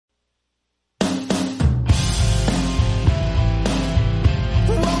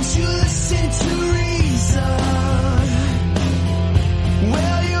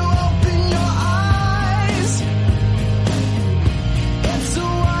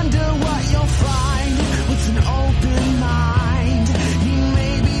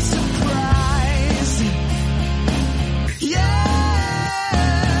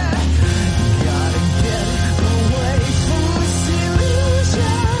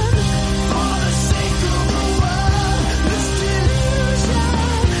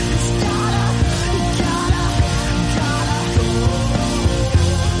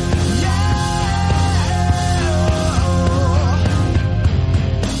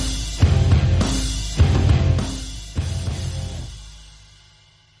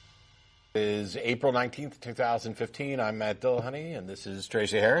Is April 19th, 2015. I'm Matt Dillahunty, and this is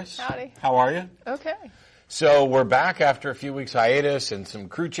Tracie Harris. Howdy. How are you? Okay. So we're back after a few weeks hiatus and some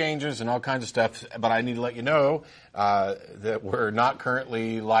crew changes and all kinds of stuff, but I need to let you know that we're not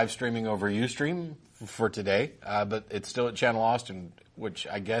currently live streaming over Ustream for today, but it's still at Channel Austin, which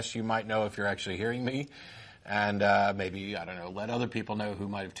I guess you might know if you're actually hearing me. And maybe, I don't know, let other people know who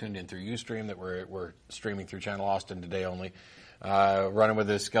might have tuned in through Ustream that we're streaming through Channel Austin today only. Running with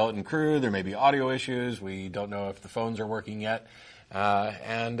a skeleton crew. There may be audio issues. We don't know if the phones are working yet.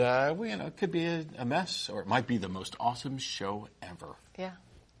 It could be a mess, or it might be the most awesome show ever. Yeah.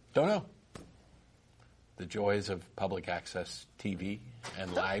 Don't know. The joys of public access TV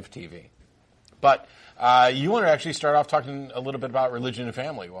and live TV. But you want to actually start off talking a little bit about religion and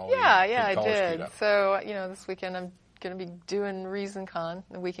family while I did. So, this weekend I'm going to be doing ReasonCon,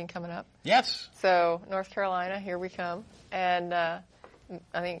 the weekend coming up. Yes. So, North Carolina, here we come. And I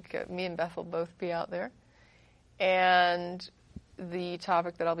think me and Beth will both be out there. And the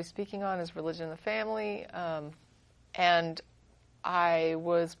topic that I'll be speaking on is religion and the family. And I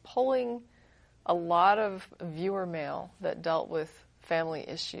was pulling a lot of viewer mail that dealt with family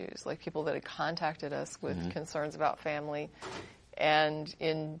issues, like people that had contacted us with concerns about family. And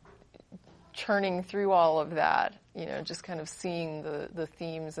in churning through all of that, just kind of seeing the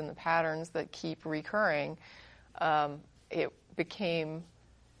themes and the patterns that keep recurring, it became,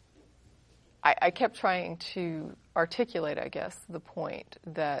 I kept trying to articulate, I guess, the point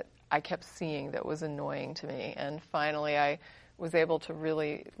that I kept seeing that was annoying to me. And finally I was able to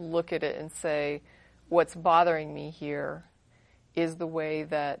really look at it and say, what's bothering me here is the way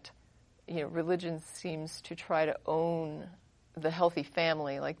that, religion seems to try to own the healthy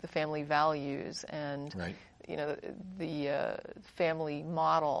family, like the family values and, right. The family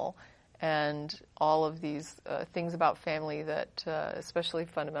model and all of these things about family that especially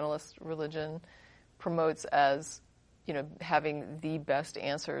fundamentalist religion promotes as, having the best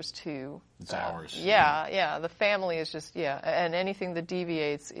answers to. It's ours. Yeah. The family is just, and anything that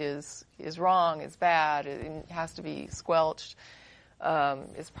deviates is wrong, is bad, it has to be squelched,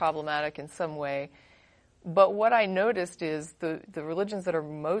 is problematic in some way. But what I noticed is the religions that are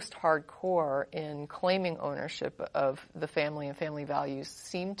most hardcore in claiming ownership of the family and family values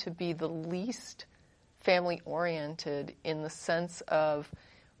seem to be the least family-oriented in the sense of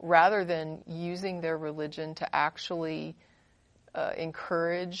rather than using their religion to actually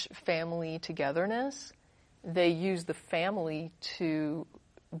encourage family togetherness, they use the family to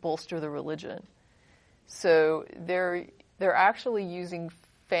bolster the religion. So they're actually using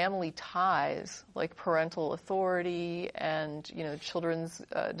family ties, like parental authority and, children's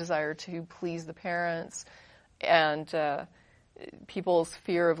desire to please the parents and people's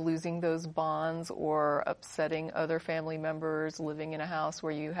fear of losing those bonds or upsetting other family members living in a house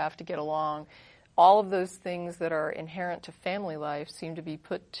where you have to get along. All of those things that are inherent to family life seem to be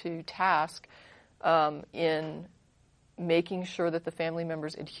put to task in making sure that the family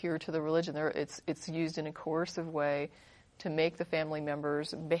members adhere to the religion. It's used in a coercive way to make the family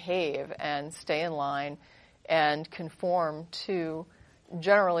members behave and stay in line and conform to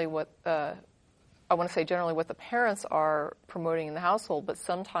generally what the parents are promoting in the household, but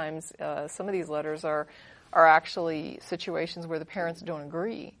sometimes some of these letters are actually situations where the parents don't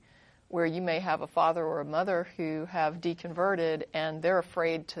agree, where you may have a father or a mother who have deconverted and they're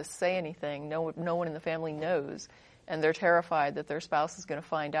afraid to say anything. No one in the family knows, and they're terrified that their spouse is going to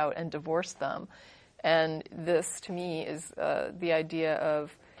find out and divorce them. And this, to me, is the idea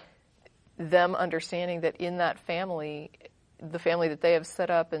of them understanding that in that family, the family that they have set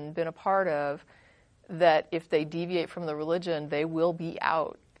up and been a part of, that if they deviate from the religion, they will be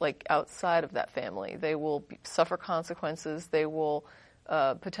outside of that family. They will suffer consequences. They will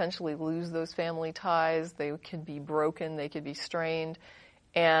potentially lose those family ties. They could be broken. They could be strained.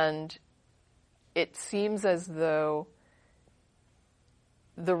 And it seems as though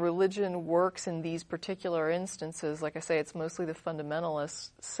the religion works in these particular instances. Like I say, it's mostly the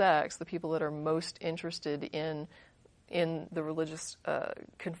fundamentalist sects, the people that are most interested in the religious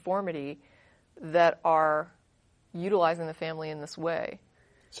conformity, that are utilizing the family in this way.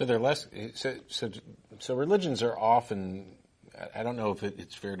 So they're less. So religions are often. I don't know if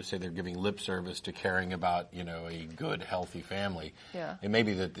it's fair to say they're giving lip service to caring about a good, healthy family. Yeah. It may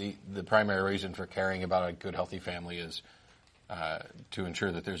be that the primary reason for caring about a good, healthy family is to ensure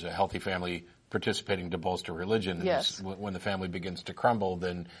that there's a healthy family participating to bolster religion. Yes. And when the family begins to crumble,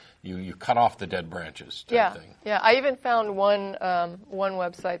 then you cut off the dead branches type thing. Yeah. I even found one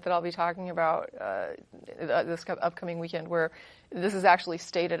website that I'll be talking about this upcoming weekend where this is actually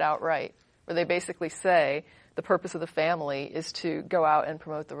stated outright, where they basically say the purpose of the family is to go out and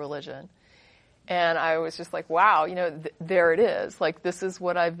promote the religion. And I was just like, wow, there it is. Like, this is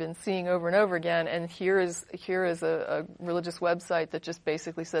what I've been seeing over and over again. And here is a religious website that just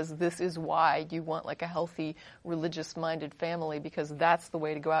basically says this is why you want like a healthy, religious-minded family, because that's the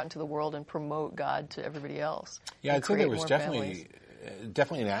way to go out into the world and promote God to everybody else. Yeah, I'd say there was definitely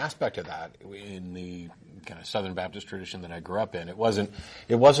an aspect of that in the kind of Southern Baptist tradition that I grew up in. It wasn't,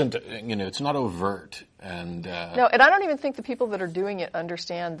 it's not overt. And no, and I don't even think the people that are doing it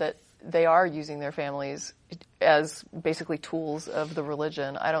understand that they are using their families as basically tools of the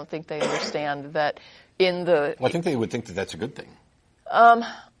religion. I don't think they understand that Well, I think they would think that that's a good thing.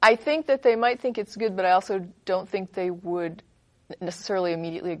 I think that they might think it's good, but I also don't think they would necessarily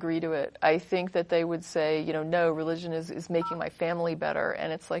immediately agree to it. I think that they would say, no, religion is making my family better.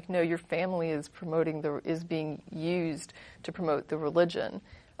 And it's like, no, your family is is being used to promote the religion.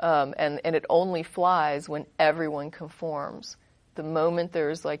 And it only flies when everyone conforms. The moment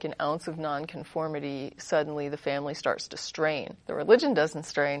there's like an ounce of nonconformity, suddenly the family starts to strain. The religion doesn't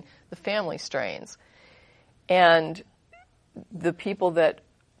strain, the family strains. And the people that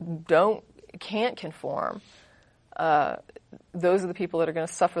can't conform, those are the people that are going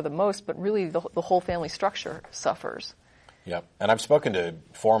to suffer the most, but really the whole family structure suffers. Yep. And I've spoken to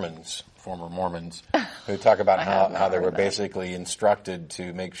former Mormons, who talk about how they were basically instructed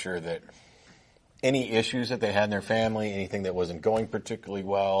to make sure that any issues that they had in their family, anything that wasn't going particularly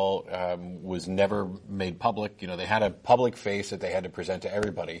well, was never made public. They had a public face that they had to present to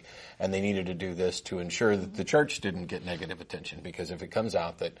everybody, and they needed to do this to ensure that the church didn't get negative attention. Because if it comes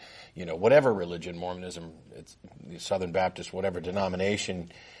out that, whatever religion, Mormonism, it's Southern Baptist, whatever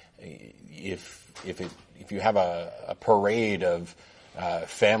denomination, if you have a parade of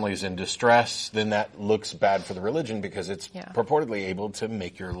families in distress, then that looks bad for the religion because it's purportedly able to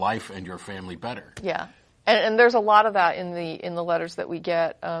make your life and your family better. Yeah. And there's a lot of that in the letters that we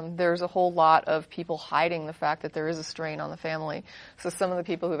get. There's a whole lot of people hiding the fact that there is a strain on the family. So some of the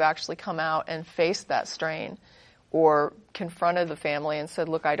people who've actually come out and faced that strain or confronted the family and said,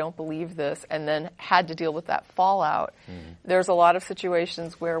 look, I don't believe this, and then had to deal with that fallout. Mm-hmm. There's a lot of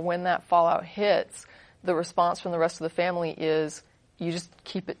situations where when that fallout hits, the response from the rest of the family is, you just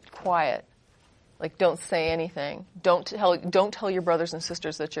keep it quiet. Like, don't say anything. Don't tell your brothers and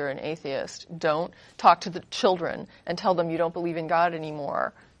sisters that you're an atheist. Don't talk to the children and tell them you don't believe in God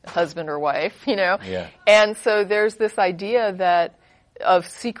anymore, husband or wife, Yeah. And so there's this idea of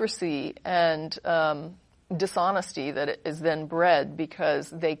secrecy and dishonesty that is then bred because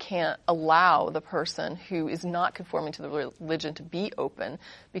they can't allow the person who is not conforming to the religion to be open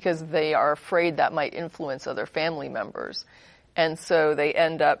because they are afraid that might influence other family members. And so they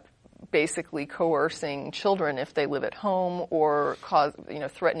end up basically coercing children if they live at home or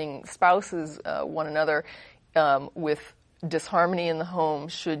threatening spouses, one another, with disharmony in the home.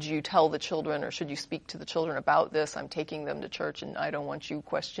 Should you tell the children or should you speak to the children about this? I'm taking them to church and I don't want you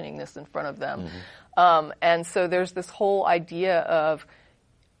questioning this in front of them. Mm-hmm. And so there's this whole idea of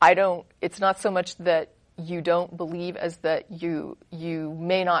it's not so much that you don't believe as that you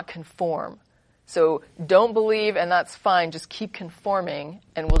may not conform. So don't believe, and that's fine. Just keep conforming,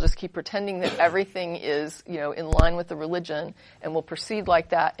 and we'll just keep pretending that everything is, in line with the religion, and we'll proceed like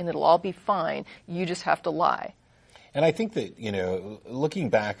that, and it'll all be fine. You just have to lie. And I think that, looking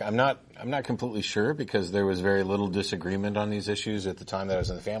back, I'm not completely sure because there was very little disagreement on these issues at the time that I was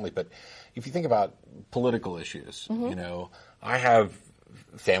in the family. But if you think about political issues, mm-hmm. I have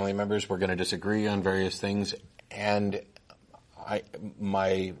family members we're going to disagree on various things, and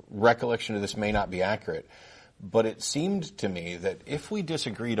my recollection of this may not be accurate, but it seemed to me that if we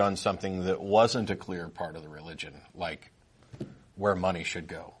disagreed on something that wasn't a clear part of the religion, like where money should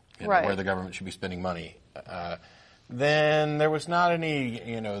go, right. where the government should be spending money, then there was not any,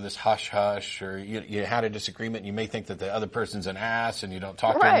 this hush-hush, or you had a disagreement, you may think that the other person's an ass and you don't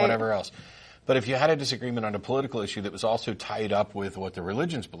talk to him, whatever else. But if you had a disagreement on a political issue that was also tied up with what the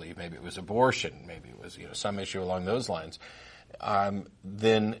religions believe, maybe it was abortion, maybe it was some issue along those lines,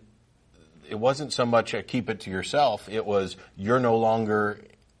 then it wasn't so much a keep it to yourself. It was you're no longer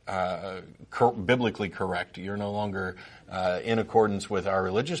biblically correct. You're no longer in accordance with our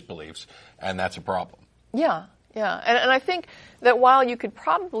religious beliefs, and that's a problem. Yeah, yeah. And I think that while you could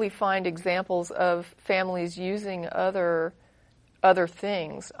probably find examples of families using other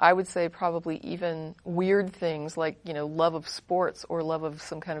things, I would say probably even weird things like, love of sports or love of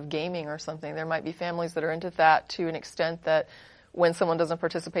some kind of gaming or something. There might be families that are into that to an extent that when someone doesn't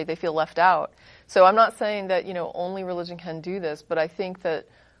participate, they feel left out. So I'm not saying that, only religion can do this, but I think that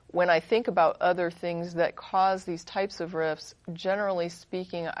when I think about other things that cause these types of rifts, generally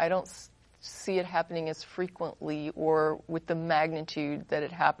speaking, I don't see it happening as frequently or with the magnitude that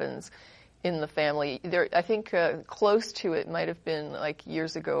it happens in the family. There, I think close to it might have been like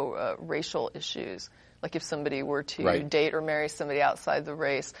years ago racial issues, like if somebody were to date or marry somebody outside the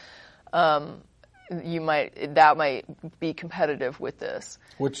race. That might be competitive with this,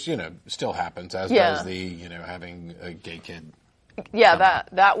 which still happens, as does the having a gay kid. Yeah,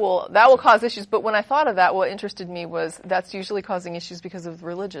 that will cause issues. But when I thought of that, what interested me was that's usually causing issues because of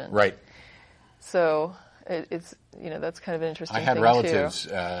religion. Right. So it's that's kind of an interesting thing. I had relatives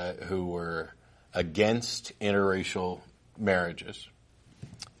who were against interracial marriages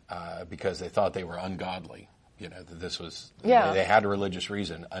because they thought they were ungodly. That this was they had a religious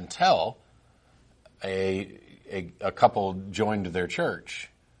reason until a couple joined their church,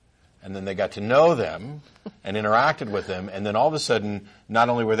 and then they got to know them and interacted with them, and then all of a sudden, not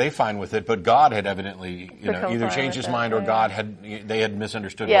only were they fine with it, but God had evidently either changed his mind or God had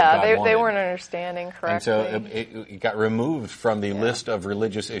misunderstood what God wanted. They weren't understanding correctly. And so it got removed from the list of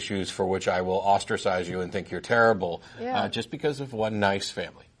religious issues for which I will ostracize you and think you're terrible, just because of one nice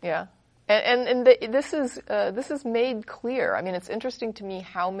family. Yeah. This is made clear. I mean, it's interesting to me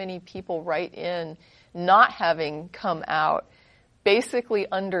how many people write in not having come out, basically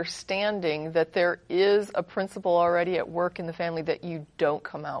understanding that there is a principle already at work in the family that you don't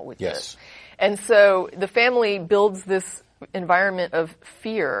come out with this. And so the family builds this environment of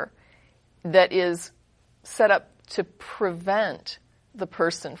fear that is set up to prevent the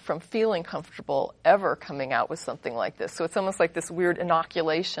person from feeling comfortable ever coming out with something like this. So it's almost like this weird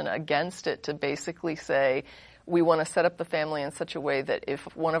inoculation against it to basically say, we want to set up the family in such a way that if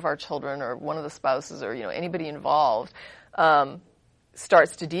one of our children or one of the spouses or anybody involved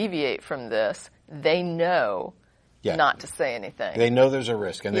starts to deviate from this, they know not to say anything. They know there's a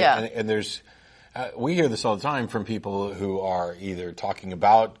risk, and there's. We hear this all the time from people who are either talking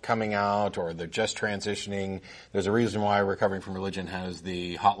about coming out or they're just transitioning. There's a reason why Recovering from Religion has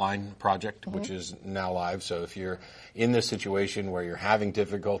the Hotline Project, which is now live. So if you're in this situation where you're having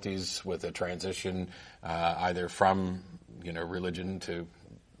difficulties with a transition, either from religion to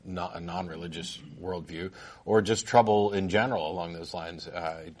a non-religious worldview, or just trouble in general along those lines,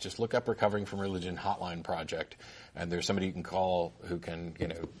 just look up Recovering from Religion Hotline Project, and there's somebody you can call who can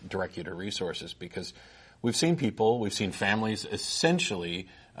direct you to resources, because we've seen families essentially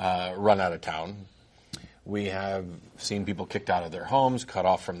run out of town. We have seen people kicked out of their homes, cut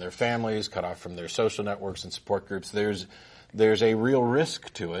off from their families, cut off from their social networks and support groups. There's a real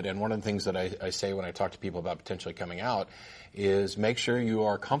risk to it, and one of the things that I say when I talk to people about potentially coming out is make sure you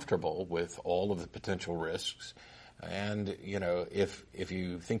are comfortable with all of the potential risks. And, if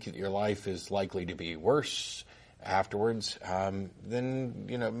you think that your life is likely to be worse afterwards, then,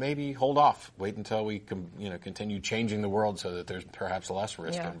 maybe hold off. Wait until we continue changing the world so that there's perhaps less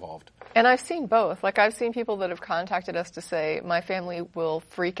risk involved. And I've seen both. Like, I've seen people that have contacted us to say, my family will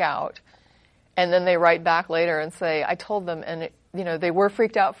freak out. And then they write back later and say, I told them, and they were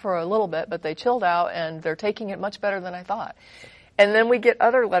freaked out for a little bit, but they chilled out and they're taking it much better than I thought. And then we get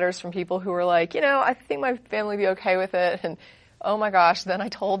other letters from people who are like, I think my family would be okay with it. And oh my gosh, then I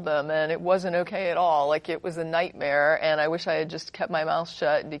told them and it wasn't okay at all. Like, it was a nightmare, and I wish I had just kept my mouth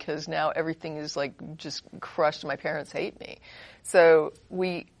shut because now everything is like just crushed. My parents hate me. So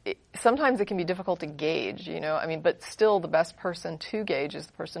sometimes it can be difficult to gauge, but still the best person to gauge is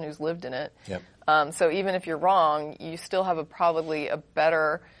the person who's lived in it. Yep. So even if you're wrong, you still have probably a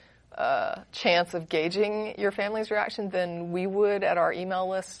better chance of gauging your family's reaction than we would at our email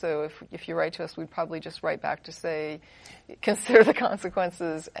list. So if you write to us, we'd probably just write back to say, consider the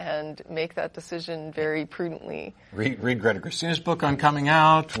consequences and make that decision very prudently. Read Greta Christina's book on coming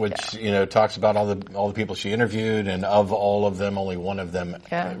out, which talks about all the people she interviewed, and of all of them, only one of them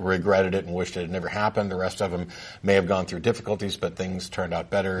regretted it and wished it had never happened. The rest of them may have gone through difficulties, but things turned out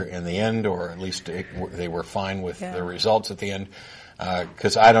better in the end, or at least they were fine with the results at the end.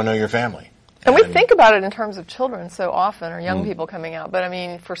 Because I don't know your family. And we think about it in terms of children so often, or young people coming out. But I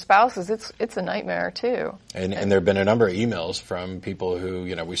mean, for spouses, it's a nightmare too. And there have been a number of emails from people who,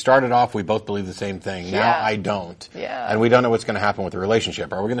 we started off, we both believe the same thing. Now I don't. Yeah. And we don't know what's going to happen with the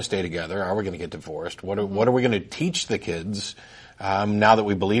relationship. Are we going to stay together? Are we going to get divorced? What are we going to teach the kids? Now that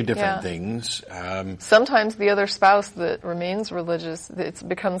we believe different things. Sometimes the other spouse that remains religious, it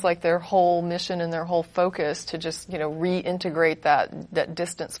becomes like their whole mission and their whole focus to just, reintegrate that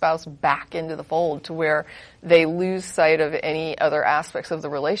distant spouse back into the fold to where they lose sight of any other aspects of the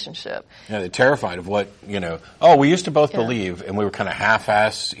relationship. Yeah, they're terrified of what, we used to both believe, and we were kind of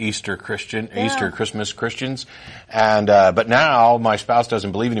half-ass Easter Christmas Christians. And, but now my spouse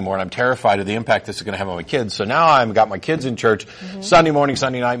doesn't believe anymore, and I'm terrified of the impact this is going to have on my kids. So now I've got my kids in church Sunday morning,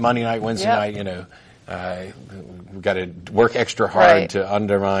 Sunday night, Monday night, Wednesday night, we've got to work extra hard to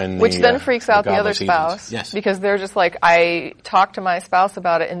undermine Which then freaks out the other godless spouse. Yes. Because they're just like, I talked to my spouse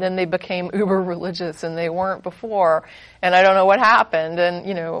about it, and then they became uber religious, and they weren't before, and I don't know what happened, and,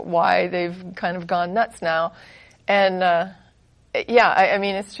 why they've kind of gone nuts now. And, I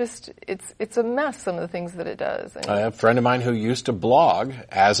mean, it's just, it's a mess, some of the things that it does. I have a friend of mine who used to blog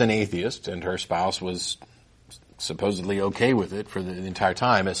as an atheist, and her spouse was supposedly okay with it for the entire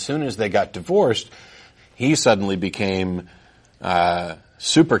time. As soon as they got divorced, he suddenly became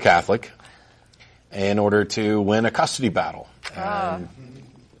super Catholic in order to win a custody battle. And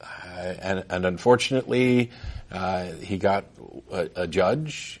unfortunately, he got a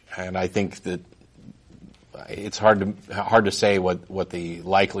judge, and I think that it's hard to say what the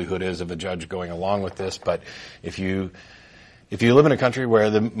likelihood is of a judge going along with this, but if you live in a country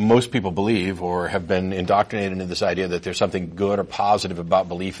where most people believe or have been indoctrinated into this idea that there's something good or positive about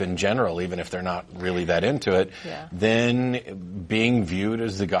belief in general, even if they're not really that into it, then being viewed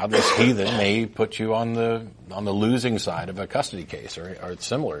as the godless heathen may put you on the losing side of a custody case or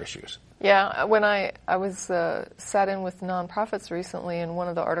similar issues. Yeah, when I was sat in with nonprofits recently, and one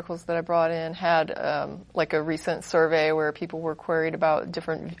of the articles that I brought in had like a recent survey where people were queried about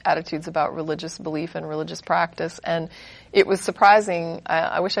different attitudes about religious belief and religious practice, and it was surprising.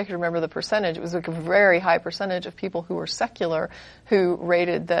 I wish I could remember the percentage. It was like a very high percentage of people who were secular who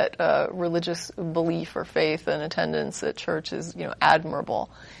rated that religious belief or faith and attendance at church is, admirable.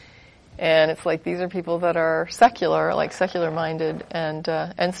 And it's like these are people that are secular, like secular-minded,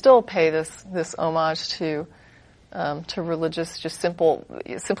 and still pay this homage to religious, just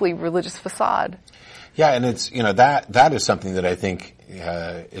simply religious facade. Yeah, and it's that is something that I think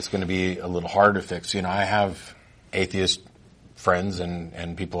is going to be a little hard to fix. I have atheist friends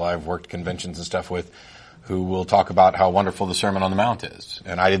and people I've worked conventions and stuff with who will talk about how wonderful the Sermon on the Mount is.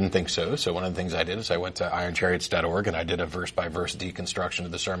 And I didn't think so. So one of the things I did is I went to ironchariots.org and I did a verse-by-verse deconstruction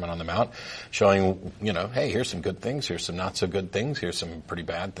of the Sermon on the Mount, showing, hey, here's some good things, here's some not so good things, here's some pretty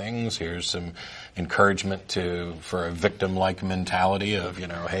bad things, here's some encouragement for a victim-like mentality of,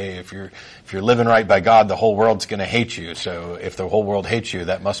 hey, if you're living right by God, the whole world's going to hate you. So if the whole world hates you,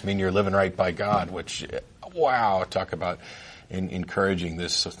 that must mean you're living right by God, which, wow, talk about encouraging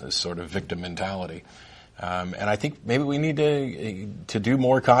this sort of victim mentality. And I think maybe we need to do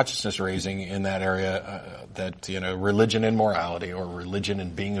more consciousness raising in that area, that, religion and morality or religion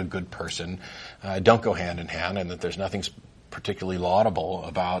and being a good person, don't go hand in hand, and that there's nothing particularly laudable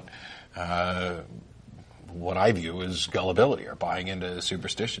about, what I view as gullibility or buying into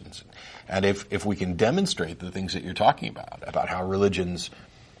superstitions. And if we can demonstrate the things that you're talking about how religions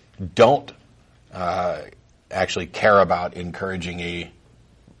don't, actually care about encouraging a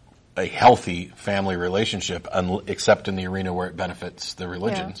healthy family relationship, except in the arena where it benefits the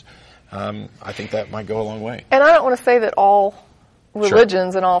religions. Yeah. I think that might go a long way. And I don't want to say that all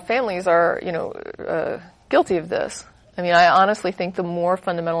religions and all families are, guilty of this. I mean, I honestly think the more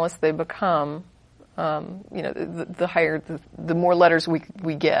fundamentalist they become, the higher, the more letters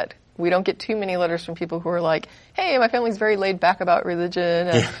we get. We don't get too many letters from people who are like, hey, my family's very laid back about religion,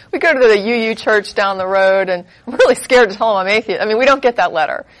 and we go to the UU church down the road, and I'm really scared to tell them I'm atheist. I mean, we don't get that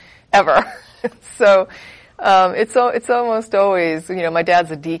letter, ever. So, it's almost always, my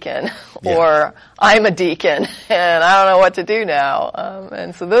dad's a deacon, or I'm a deacon, and I don't know what to do now.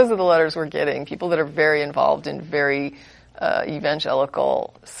 And so those are the letters we're getting, people that are very involved in very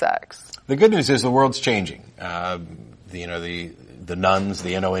evangelical sects. The good news is the world's changing. The nuns,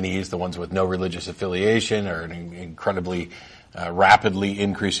 the NONEs, the ones with no religious affiliation, are an incredibly rapidly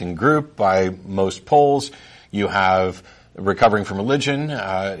increasing group by most polls. You have Recovering from Religion,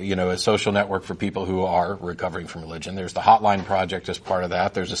 a social network for people who are recovering from religion. There's the Hotline Project as part of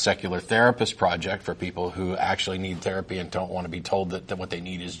that. There's a Secular Therapist Project for people who actually need therapy and don't want to be told that what they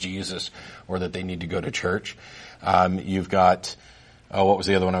need is Jesus or that they need to go to church. You've got, what was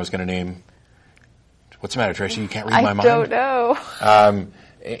the other one I was going to name? What's the matter, Tracie? You can't read my mind? I don't know.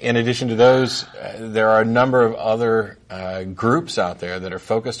 In addition to those, there are a number of other groups out there that are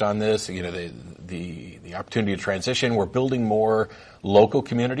focused on this. The opportunity to transition. We're building more local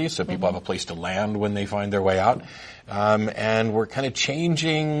communities so people have a place to land when they find their way out. And we're kind of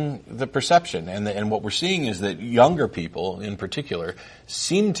changing the perception. And what we're seeing is that younger people, in particular,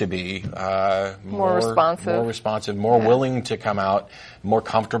 seem to be more responsive, more willing to come out, more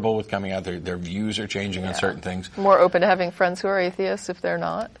comfortable with coming out. Their views are changing on certain things. More open to having friends who are atheists if they're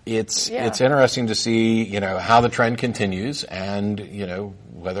not. It's interesting to see, how the trend continues and,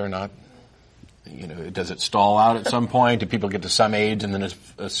 whether or not, does it stall out at some point? Do people get to some age and then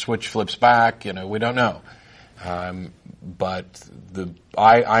a switch flips back? We don't know. But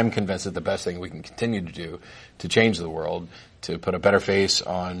I'm convinced that the best thing we can continue to do to change the world, to put a better face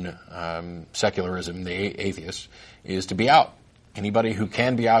on secularism, the atheists, is to be out. Anybody who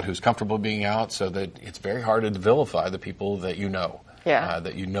can be out, who's comfortable being out, so that it's very hard to vilify the people that you know,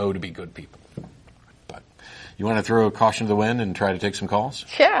 that you know to be good people. But you want to throw a caution to the wind and try to take some calls?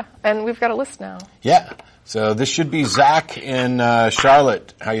 Yeah, and we've got a list now. Yeah. So this should be Zach in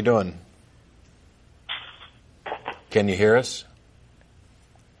Charlotte. How you doing? Can you hear us?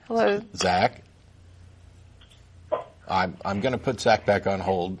 Hello. Zach? I'm going to put Zach back on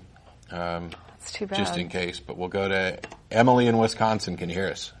hold. That's too bad. Just in case, but we'll go to Emily in Wisconsin. Can you hear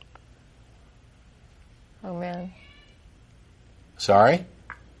us? Oh, man. Sorry?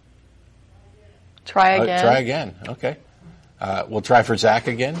 Try again. Try again. Okay. We'll try for Zach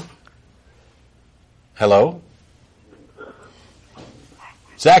again. Hello?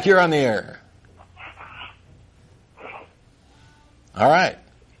 Zach, you're on the air. All right.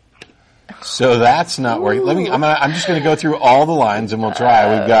 So that's not working. I'm just going to go through all the lines and we'll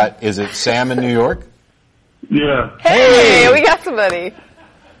try. We've got, is it Sam in New York? Yeah. Hey, we got somebody.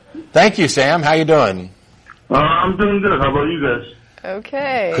 Thank you, Sam. How you doing? I'm doing good. How about you guys?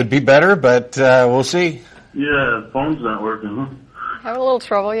 Okay. Could be better, but we'll see. Yeah, the phone's not working, huh? Having a little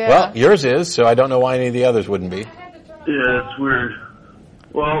trouble, yeah. Well, yours is, so I don't know why any of the others wouldn't be. Yeah, it's weird.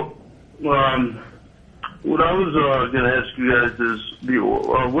 Well, what I was going to ask you guys is,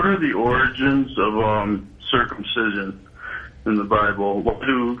 what are the origins of circumcision in the Bible? How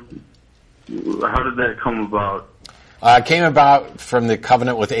did that come about? It came about from the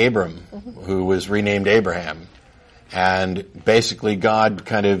covenant with Abram, who was renamed Abraham. And basically God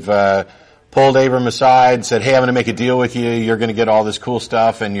kind of pulled Abram aside, said, hey, I'm going to make a deal with you. You're going to get all this cool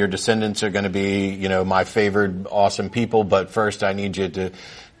stuff, and your descendants are going to be, my favored, awesome people. But first I need you to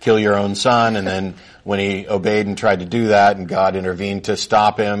kill your own son. And then when he obeyed and tried to do that, and God intervened to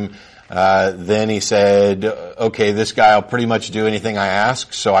stop him, then he said, okay, this guy will pretty much do anything I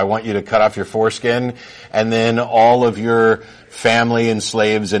ask, so I want you to cut off your foreskin, and then all of your family and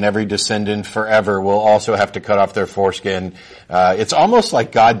slaves and every descendant forever will also have to cut off their foreskin. It's almost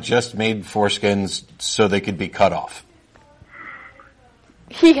like God just made foreskins so they could be cut off.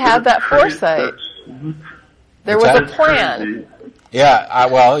 He had that foresight. There was a plan. Yeah,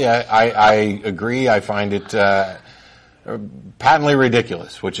 I agree. I find it patently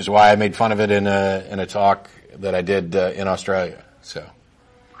ridiculous, which is why I made fun of it in a talk that I did in Australia. So.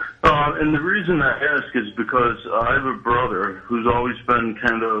 And the reason I ask is because I have a brother who's always been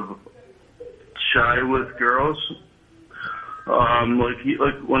kind of shy with girls. Like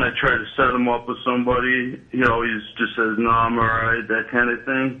when I try to set him up with somebody, he always just says, "No, I'm alright," that kind of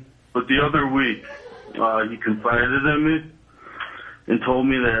thing. But the other week, he confided in me and told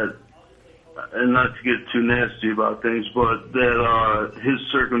me that, and not to get too nasty about things, but that his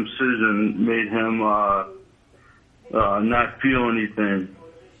circumcision made him not feel anything.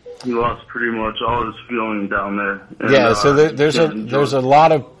 He lost pretty much all his feeling down there. And, yeah, so there's a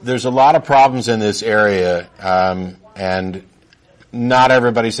lot of problems in this area, and not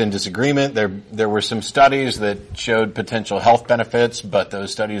everybody's in disagreement. There were some studies that showed potential health benefits, but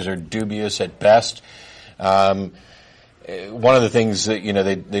those studies are dubious at best. One of the things that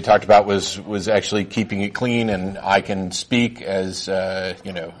they talked about was actually keeping it clean, and I can speak as I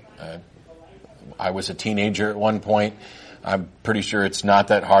was a teenager at one point. I'm pretty sure it's not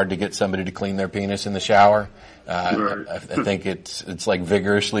that hard to get somebody to clean their penis in the shower. Right. I think it's like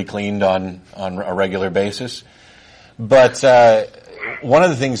vigorously cleaned on a regular basis. But one of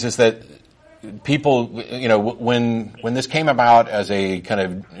the things is that people, when this came about as a kind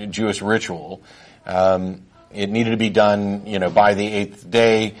of Jewish ritual, it needed to be done, by the 8th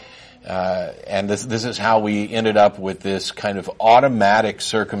day. And this is how we ended up with this kind of automatic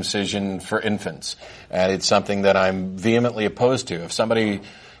circumcision for infants. And it's something that I'm vehemently opposed to. If somebody,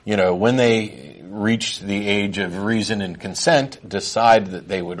 when they reach the age of reason and consent, decide that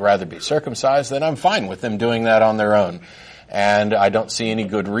they would rather be circumcised, then I'm fine with them doing that on their own. And I don't see any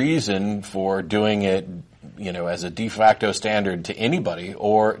good reason for doing it, as a de facto standard to anybody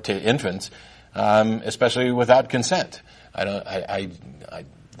or to infants, especially without consent. The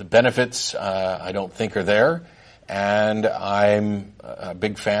benefits, I don't think are there, and I'm a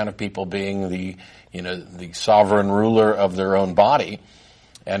big fan of people being the sovereign ruler of their own body.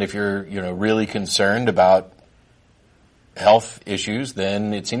 And if you're, really concerned about health issues,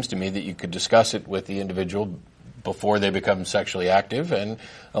 then it seems to me that you could discuss it with the individual before they become sexually active and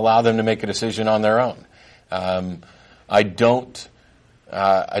allow them to make a decision on their own. I don't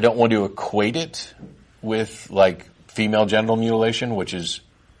want to equate it with like female genital mutilation, which is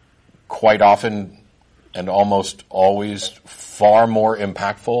quite often and almost always far more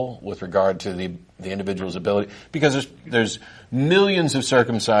impactful with regard to the individual's ability, because there's millions of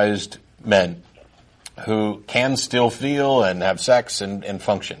circumcised men who can still feel and have sex and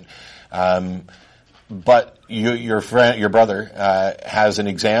function. But your brother, has an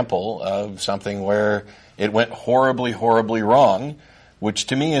example of something where it went horribly, horribly wrong, which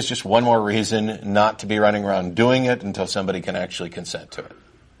to me is just one more reason not to be running around doing it until somebody can actually consent to it.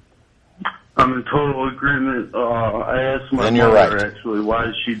 I'm in total agreement. I asked my Then you're mother right. actually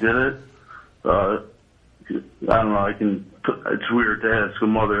why she did it. I don't know. It's weird to ask a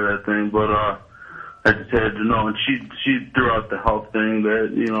mother that thing, but I just had to know. And she threw out the health thing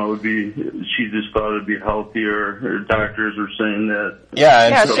that it would be. She just thought it'd be healthier. Her doctors were saying that.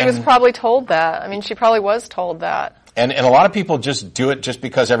 Yeah, she was probably told that. I mean, she probably was told that. And a lot of people just do it just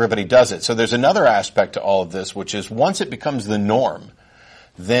because everybody does it. So there's another aspect to all of this, which is once it becomes the norm,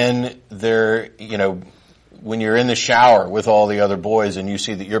 then when you're in the shower with all the other boys and you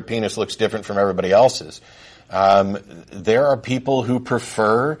see that your penis looks different from everybody else's, there are people who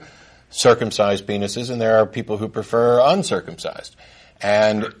prefer circumcised penises and there are people who prefer uncircumcised.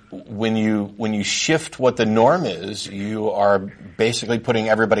 And when you shift what the norm is, you are basically putting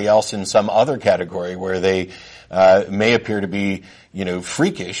everybody else in some other category where they may appear to be,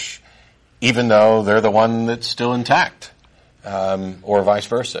 freakish, even though they're the one that's still intact, or vice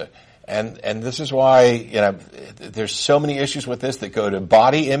versa. And this is why, there's so many issues with this that go to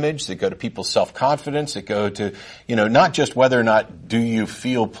body image, that go to people's self-confidence, that go to, not just whether or not do you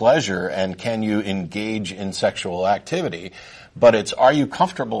feel pleasure and can you engage in sexual activity, but it's are you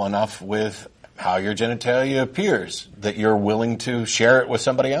comfortable enough with how your genitalia appears that you're willing to share it with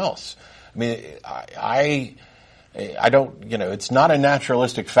somebody else. I mean, I don't, it's not a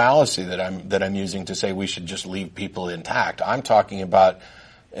naturalistic fallacy that I'm using to say we should just leave people intact. I'm talking about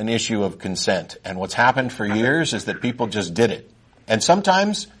an issue of consent. And what's happened for years is that people just did it. And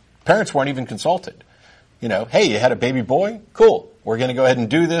sometimes parents weren't even consulted. Hey, you had a baby boy? Cool. We're going to go ahead and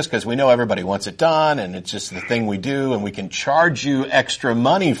do this because we know everybody wants it done and it's just the thing we do and we can charge you extra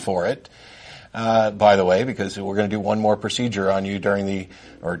money for it. By the way, because we're going to do one more procedure on you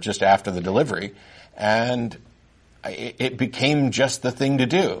or just after the delivery. And it became just the thing to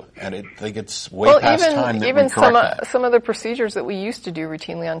do. And I think it's way past time that we correct that. Some of the procedures that we used to do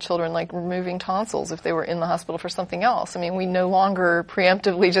routinely on children, like removing tonsils if they were in the hospital for something else. I mean, we no longer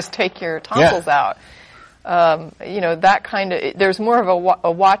preemptively just take your tonsils out. That kind of, there's more of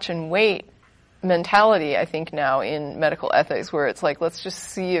a watch and wait mentality, I think, now in medical ethics, where it's like, let's just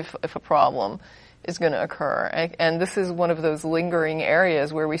see if a problem is going to occur. And this is one of those lingering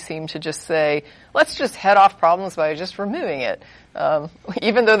areas where we seem to just say, let's just head off problems by just removing it,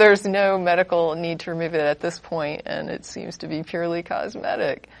 even though there's no medical need to remove it at this point, and it seems to be purely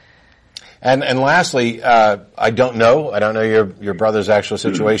cosmetic. And lastly, I don't know your brother's actual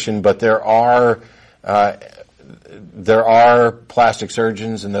situation, but there are plastic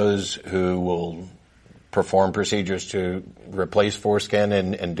surgeons and those who will perform procedures to replace foreskin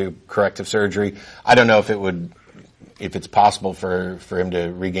and do corrective surgery. I don't know if it's possible for him to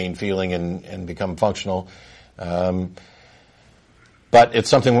regain feeling and become functional. But it's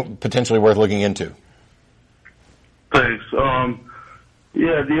something potentially worth looking into. Thanks.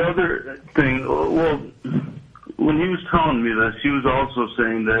 The other thing, when he was telling me this, he was also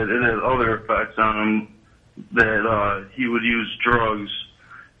saying that it had other effects on him, that he would use drugs.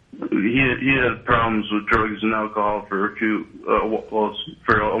 He had problems with drugs and alcohol for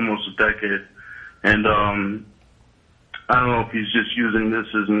for almost a decade. And I don't know if he's just using this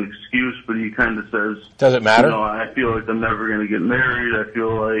as an excuse, but he kind of says, does it matter? I feel like I'm never going to get married. I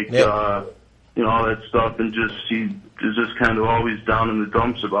feel like, all that stuff. And he is just kind of always down in the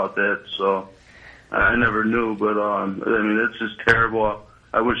dumps about that. So I never knew, but it's just terrible.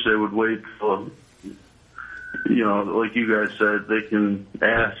 I wish they would wait till, like you guys said, they can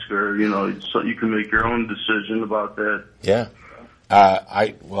ask or, so you can make your own decision about that. Yeah.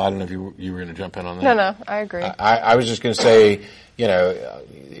 I don't know if you were going to jump in on that. No, I agree. I was just going to say,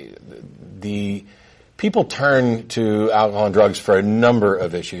 the people turn to alcohol and drugs for a number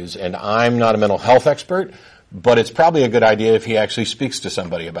of issues, and I'm not a mental health expert, but it's probably a good idea if he actually speaks to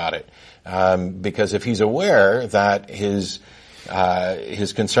somebody about it. Because if he's aware that his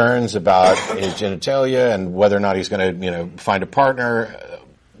concerns about his genitalia and whether or not he's going to, find a partner,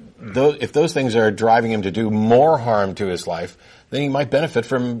 if those things are driving him to do more harm to his life, then he might benefit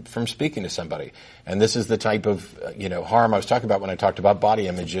from speaking to somebody. And this is the type of, harm I was talking about when I talked about body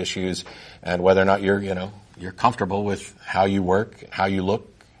image issues and whether or not you're comfortable with how you work, how you look,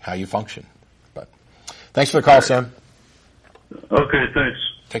 how you function. But thanks for the call, Sam. Okay, thanks.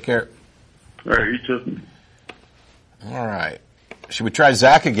 Take care. All right, you too. All right. Should we try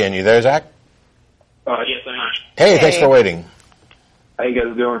Zach again? You there, Zach? Yes, I am. Hey, thanks for waiting. How you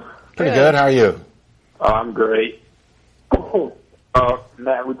guys doing? Pretty good. How are you? I'm great.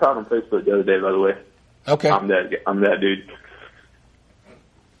 Matt, we talked on Facebook the other day, by the way. Okay. I'm that dude.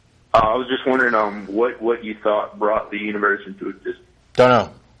 I was just wondering what you thought brought the universe into existence. Don't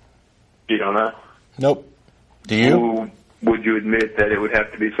know. You don't know? Nope. Do you? Would you admit that it would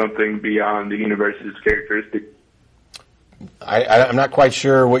have to be something beyond the universe's characteristic? I'm not quite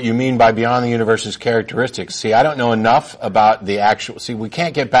sure what you mean by beyond the universe's characteristics. See, I don't know enough about the actual... See, we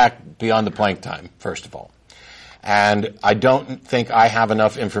can't get back beyond the Planck time, first of all. And I don't think I have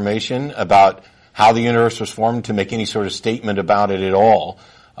enough information about how the universe was formed to make any sort of statement about it at all,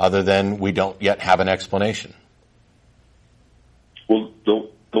 other than we don't yet have an explanation. Well,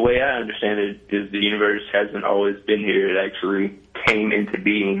 the way I understand it is the universe hasn't always been here. It actually came into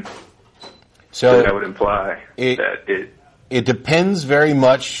being. So that would imply that it depends very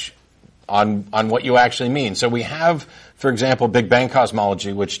much on what you actually mean. So we have, for example, Big Bang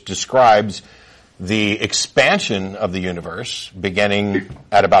cosmology, which describes the expansion of the universe beginning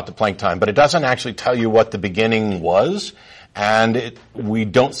at about the Planck time, but it doesn't actually tell you what the beginning was, and we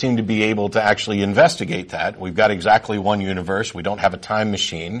don't seem to be able to actually investigate that. We've got exactly one universe. We don't have a time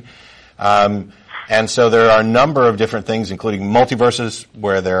machine. And so there are a number of different things, including multiverses,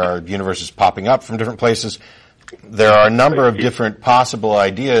 where there are universes popping up from different places. There are a number of different possible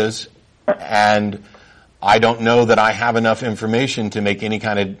ideas, and I don't know that I have enough information to make any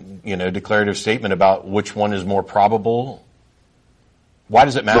kind of, declarative statement about which one is more probable. Why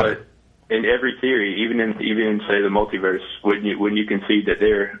does it matter? But in every theory, even in say the multiverse, when you concede that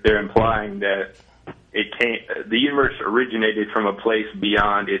they're implying that the universe originated from a place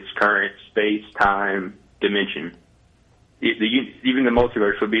beyond its current space-time dimension. Even the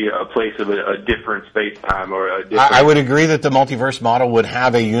multiverse would be a place of a different space-time or a different... I would agree that the multiverse model would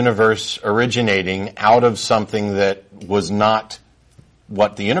have a universe originating out of something that was not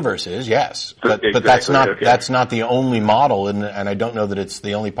what the universe is, yes. But that's not the only model, and I don't know that it's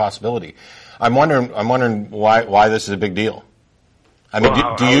the only possibility. I'm wondering why this is a big deal. I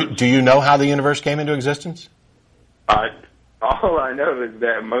mean, do you know how the universe came into existence? All I know is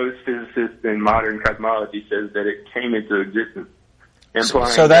that most physicists in modern cosmology says that it came into existence,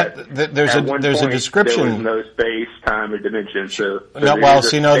 implying so there's a description. There was no space, time, or dimension. So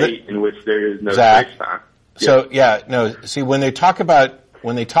in which there is no Zach, space time. So See, when they talk about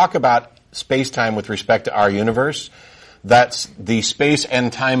space time with respect to our universe, that's the space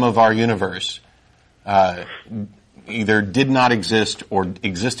and time of our universe. Either did not exist or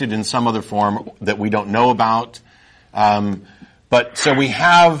existed in some other form that we don't know about. But so we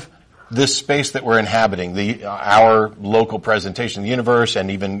have this space that we're inhabiting, our local presentation of the universe,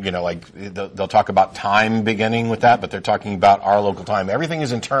 and even, they'll talk about time beginning with that, but they're talking about our local time. Everything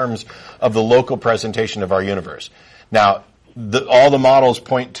is in terms of the local presentation of our universe. Now, all the models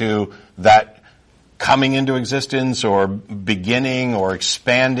point to that coming into existence or beginning or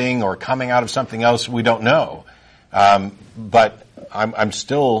expanding or coming out of something else we don't know. But I'm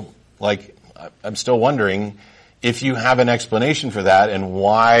still wondering if you have an explanation for that and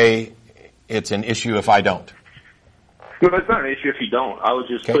why it's an issue if I don't. No, it's not an issue if you don't. I was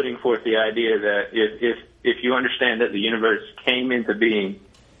just putting forth the idea that if you understand that the universe came into being,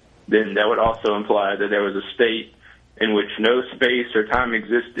 then that would also imply that there was a state in which no space or time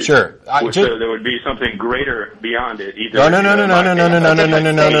existed. Sure. So there would be something greater beyond it.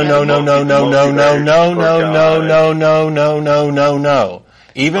 No.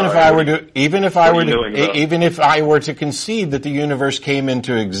 Even if I were to concede that the universe came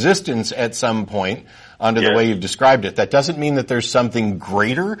into existence at some point under the way you've described it, that doesn't mean that there's something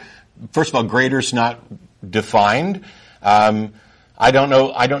greater. First of all, greater's not defined. I don't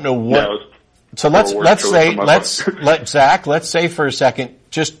know what. No. So let's say for a second,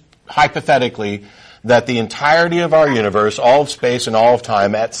 just hypothetically, that the entirety of our universe, all of space and all of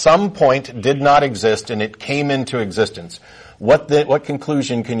time, at some point did not exist and it came into existence. What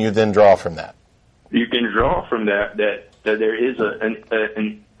conclusion can you then draw from that? You can draw from that there is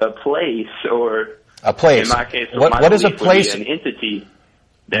a place, or a place. In my case, what is a place? An entity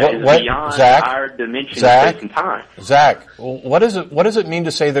that is beyond our dimension of space and time. Zach, what does it mean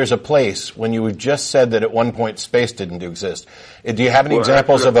to say there's a place when you just said that at one point space didn't exist? Do you have any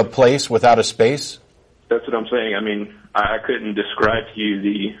examples of a place without a space? That's what I'm saying. I mean, I couldn't describe to you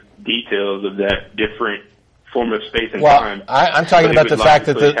the details of that different form of space and time. I'm talking about the fact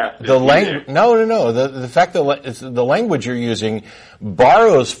that the language. No. The fact that the language you're using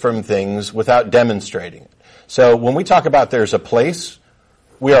borrows from things without demonstrating it. So when we talk about there's a place,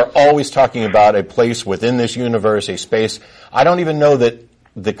 we are always talking about a place within this universe, a space. I don't even know that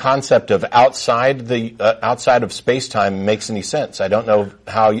the concept of outside of space-time makes any sense. I don't know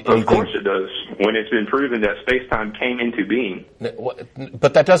how anything... Of course it does, when it's been proven that space-time came into being.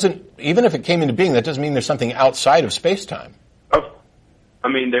 But that doesn't, even if it came into being, that doesn't mean there's something outside of space-time. I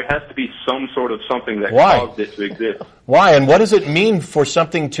mean, there has to be some sort of something that Why? caused it to exist. Why? And what does it mean for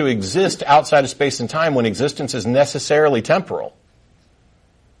something to exist outside of space and time when existence is necessarily temporal?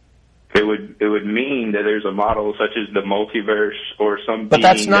 It would mean that there's a model such as the multiverse or some. But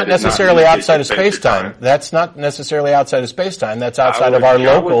that's not necessarily outside of space-time. That's not necessarily outside of space-time. That's outside of our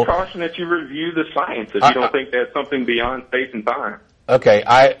local. I would caution that you review the science if you don't think that's something beyond space and time. Okay,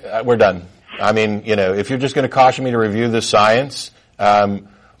 we're done. I mean, if you're just going to caution me to review the science.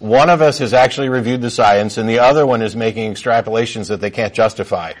 One of us has actually reviewed the science, and the other one is making extrapolations that they can't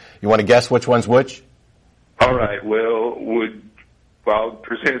justify. You want to guess which one's which? All right. Well, I'll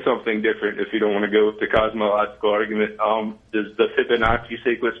present something different if you don't want to go with the cosmological argument. Does the Fibonacci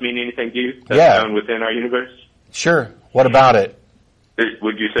sequence mean anything to you? That's found within our universe? Sure. What about it?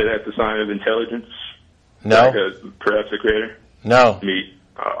 Would you say that's a sign of intelligence? No. Like perhaps a creator? No.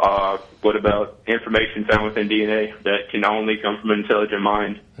 What about information found within DNA that can only come from an intelligent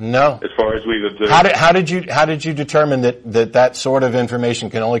mind? No. As far as we've observed. How did you determine that sort of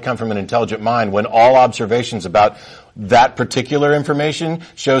information can only come from an intelligent mind when all observations about that particular information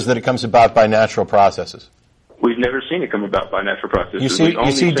shows that it comes about by natural processes? We've never seen it come about by natural processes. You see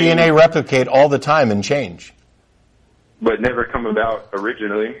DNA replicate all the time and change. But never come about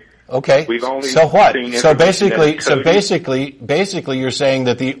originally. Okay. So what? So basically, you're saying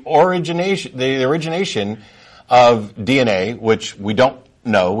that the origination of DNA, which we don't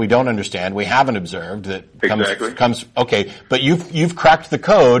know, we don't understand, we haven't observed, that comes. Okay, but you've cracked the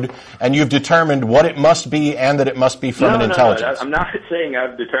code and you've determined what it must be and that it must be from an intelligence. No, I'm not saying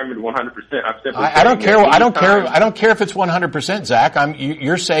I've determined 100%. I'm simply. I don't care. I don't care if it's 100%, Zach.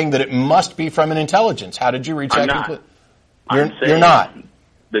 You're saying that it must be from an intelligence. How did you reach that conclusion? You're not.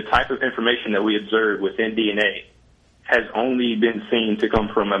 The type of information that we observe within DNA has only been seen to come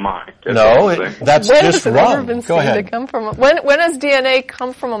from a mind. That's just wrong. Go ahead. When has DNA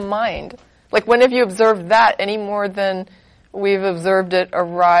come from a mind? Like, when have you observed that any more than we've observed it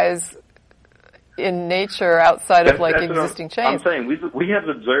arise in nature outside of existing chains? I'm saying we have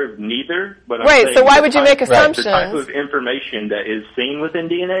observed neither, but so why would you make assumptions? The type of information that is seen within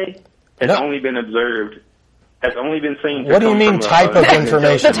DNA has only been observed. Has only been seen. What do you mean type of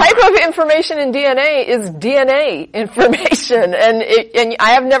information? The type of information in DNA is DNA information, and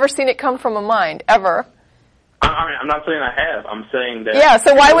I have never seen it come from a mind, ever. I'm not saying I have. I'm saying that. Yeah,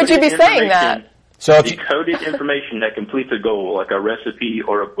 so why would you be saying that? So decoded information that completes a goal, like a recipe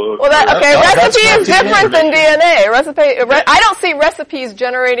or a book. Well, recipe is different than DNA. I don't see recipes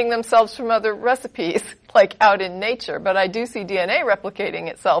generating themselves from other recipes, like out in nature, but I do see DNA replicating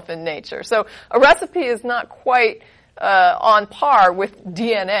itself in nature. So a recipe is not quite on par with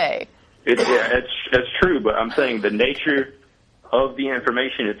DNA. That's true, but I'm saying the nature of the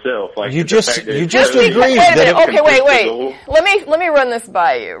information itself, like you just agreed wait. Let me run this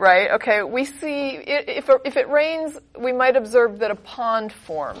by you, right? Okay, we see if it rains, we might observe that a pond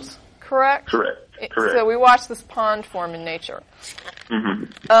forms. Correct. So we watch this pond form in nature.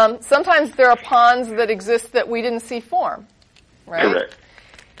 Mm-hmm. Sometimes there are ponds that exist that we didn't see form, right? Correct.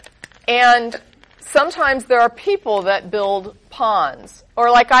 And sometimes there are people that build ponds. Or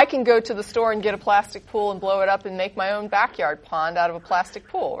like I can go to the store and get a plastic pool and blow it up and make my own backyard pond out of a plastic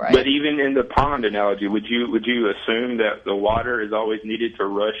pool, right? But even in the pond analogy, would you assume that the water is always needed to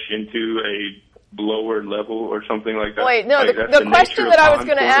rush into a lower level or something like that? Wait, no, the question that I was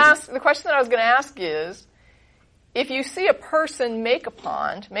going to ask is, if you see a person make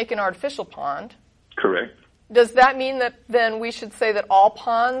an artificial pond. Correct. Does that mean that then we should say that all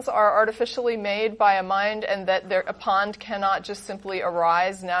ponds are artificially made by a mind and that a pond cannot just simply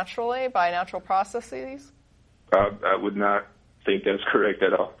arise naturally by natural processes? I would not think that's correct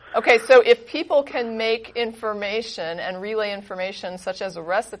at all. Okay, so if people can make information and relay information such as a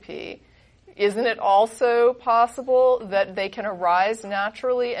recipe, isn't it also possible that they can arise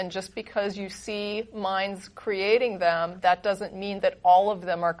naturally, and just because you see minds creating them, that doesn't mean that all of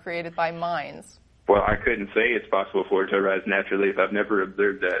them are created by minds? Well, I couldn't say it's possible for it to arise naturally if I've never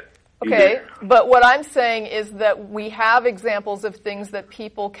observed that. Okay, but what I'm saying is that we have examples of things that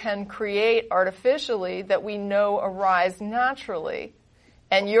people can create artificially that we know arise naturally.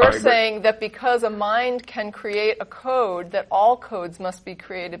 And you're saying that because a mind can create a code, that all codes must be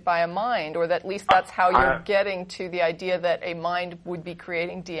created by a mind, or that at least that's how you're getting to the idea that a mind would be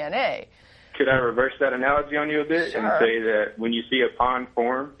creating DNA. could I reverse that analogy on you a bit and say that when you see a pond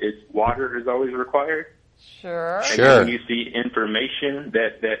form, it's water is always required? Sure. And then when you see information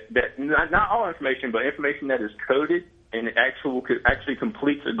that not all information, but information that is coded and actually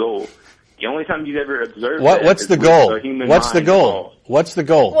completes a goal. The only time you've ever observed what's the goal? What's the goal? What's the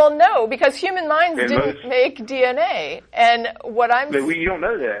goal? Well, no, because human minds didn't make DNA, and what I'm. But you don't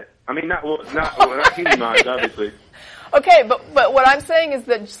know that. I mean, not human minds, obviously. Okay, but what I'm saying is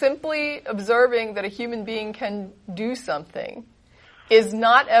that simply observing that a human being can do something is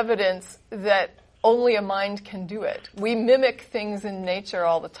not evidence that only a mind can do it. We mimic things in nature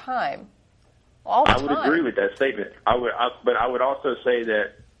all the time. I would agree with that statement. But I would also say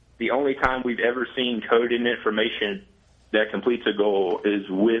that the only time we've ever seen coded information that completes a goal is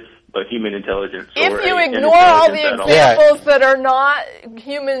with a human intelligence. If you ignore all the examples that are not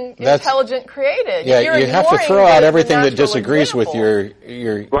human intelligent created. Yeah, you have to throw out everything that disagrees with your...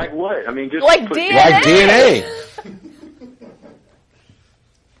 Like what? I mean, just... Like DNA. Like DNA.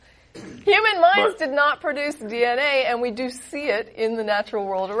 Human minds did not produce DNA, and we do see it in the natural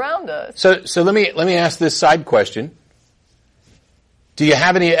world around us. So let me ask this side question. Do you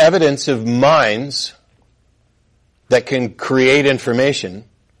have any evidence of minds that can create information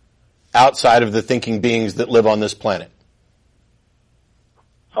outside of the thinking beings that live on this planet?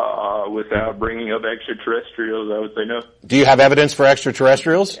 Without bringing up extraterrestrials, I would say no. Do you have evidence for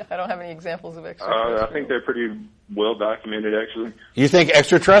extraterrestrials? I don't have any examples of extraterrestrials. I think they're pretty well documented, actually. You think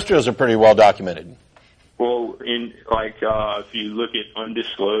extraterrestrials are pretty well documented? Well, if you look at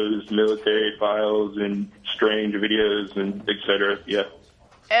undisclosed military files and strange videos and et cetera, yeah.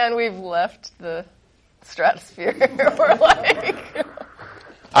 And we've left the stratosphere. We're like...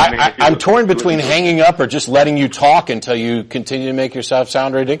 I'm torn between hanging up or just letting you talk until you continue to make yourself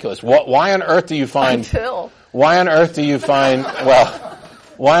sound ridiculous. Why on earth do you find... Why on earth do you find...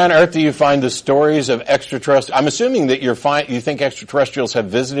 Why on earth do you find the stories of extraterrestrials... I'm assuming that you think extraterrestrials have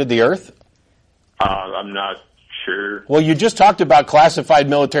visited the Earth? I'm not sure. Well, you just talked about classified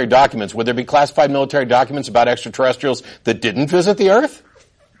military documents. Would there be classified military documents about extraterrestrials that didn't visit the Earth?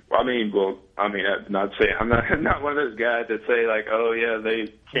 I'm not one of those guys that say like, oh yeah,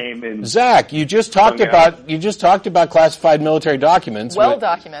 they came in. Zach, you just talked about classified military documents. Well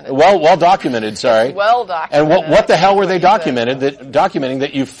documented. Well documented. Sorry. Well documented. And what the hell were they documenting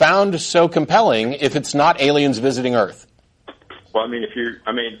that you found so compelling if it's not aliens visiting Earth? Well,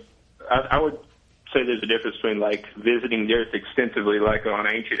 I would say there's a difference between like visiting the Earth extensively, like on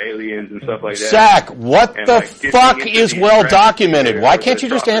Ancient Aliens and stuff like that. Zach, what the fuck is well documented? Why can't you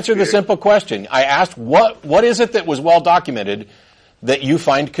just answer the simple question? I asked what is it that was well documented that you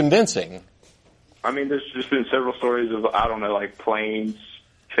find convincing? I mean, there's just been several stories of like planes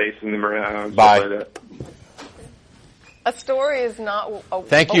chasing them around, stuff like that. A story is not.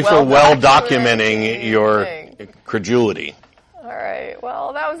 Thank you for well documenting your credulity. All right.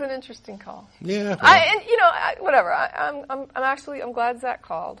 Well, that was an interesting call. Yeah. Whatever. I'm glad Zach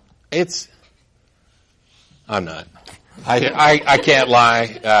called. I'm not. I can't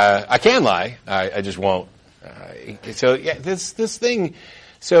lie. I can lie. I just won't. This thing.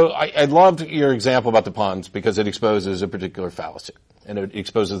 So I loved your example about the ponds because it exposes a particular fallacy and it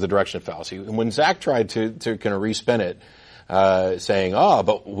exposes the direction of fallacy. And when Zach tried to kind of respin it, saying,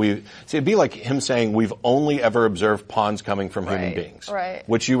 it'd be like him saying we've only ever observed ponds coming from human beings, right?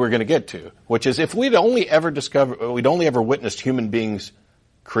 Which you were going to get to, which is if we'd only ever witnessed human beings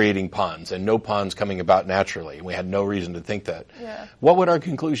creating ponds and no ponds coming about naturally, and we had no reason to think that, what would our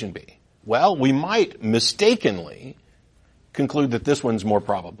conclusion be? Well, we might mistakenly conclude that this one's more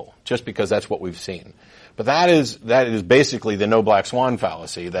probable, just because that's what we've seen. But that is basically the no black swan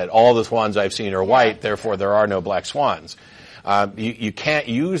fallacy, that all the swans I've seen are white, therefore there are no black swans. You can't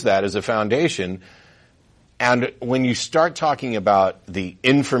use that as a foundation. And when you start talking about the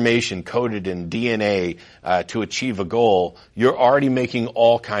information coded in DNA to achieve a goal, you're already making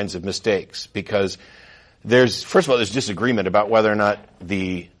all kinds of mistakes because first of all, there's disagreement about whether or not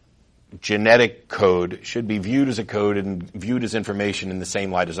the genetic code should be viewed as a code and viewed as information in the same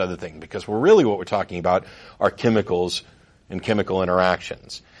light as other things, because what we're talking about are chemicals and chemical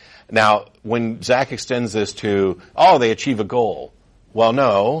interactions. Now, when Zach extends this to, they achieve a goal. Well,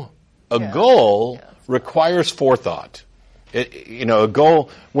 no, a goal requires forethought. A goal,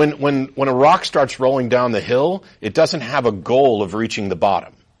 when a rock starts rolling down the hill, it doesn't have a goal of reaching the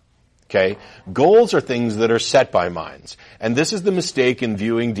bottom. Okay? Goals are things that are set by minds. And this is the mistake in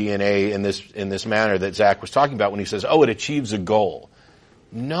viewing DNA in this manner that Zach was talking about when he says, it achieves a goal.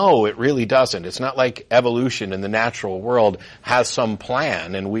 No, it really doesn't. It's not like evolution in the natural world has some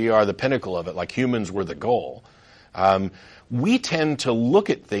plan and we are the pinnacle of it, like humans were the goal. We tend to look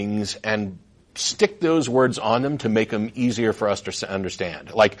at things and stick those words on them to make them easier for us to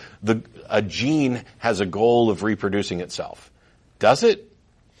understand. Like a gene has a goal of reproducing itself. Does it?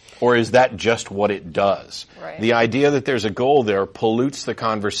 Or is that just what it does? Right. The idea that there's a goal there pollutes the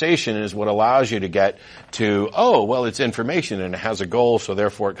conversation and is what allows you to get to, oh, well, it's information and it has a goal, so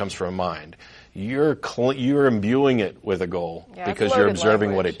therefore it comes from a mind. You're imbuing it with a goal because you're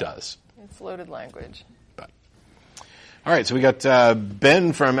observing what it does. It's loaded language. All right, so we got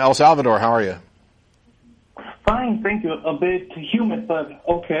Ben from El Salvador. How are you? Fine, thank you. A bit humid, but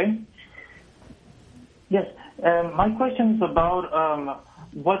okay. Yes, my question is about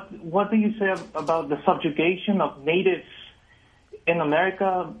what do you say about the subjugation of natives in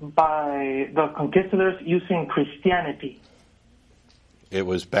America by the conquistadors using Christianity? It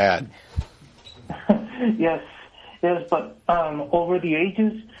was bad. Yes, but over the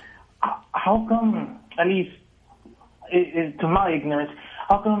ages, how come, at least to my ignorance,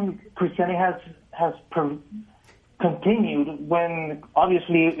 how come Christianity has continued when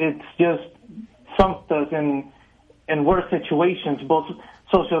obviously it's just sunk us in worse situations, both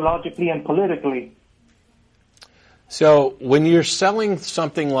sociologically and politically? So when you're selling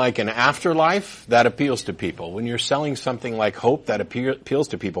something like an afterlife, that appeals to people. When you're selling something like hope, that appeals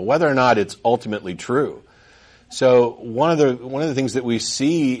to people, whether or not it's ultimately true. So one of the things that we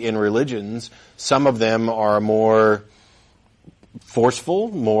see in religions, some of them are more forceful,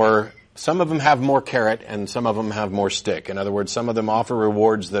 some of them have more carrot and some of them have more stick. In other words, some of them offer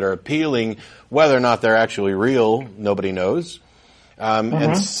rewards that are appealing. Whether or not they're actually real, nobody knows.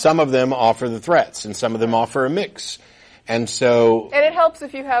 And some of them offer the threats, and some of them offer a mix. And it helps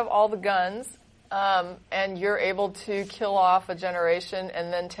if you have all the guns, and you're able to kill off a generation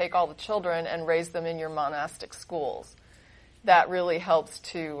and then take all the children and raise them in your monastic schools. That really helps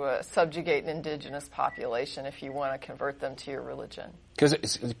to subjugate an indigenous population if you want to convert them to your religion. Because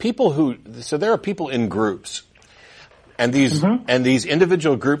there are people in groups. And these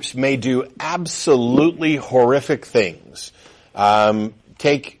individual groups may do absolutely horrific things.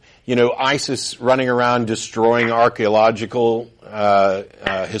 Take, ISIS running around destroying archaeological,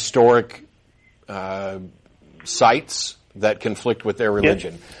 historic sites that conflict with their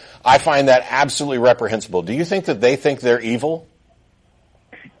religion. Yes. I find that absolutely reprehensible. Do you think that they think they're evil?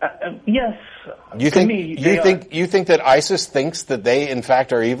 Yes. You think that ISIS thinks that they in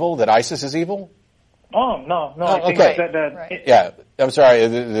fact are evil? That ISIS is evil? Oh no! I think okay. that right. Yeah, I'm sorry.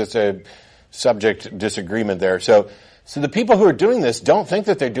 There's a subject disagreement there. So the people who are doing this don't think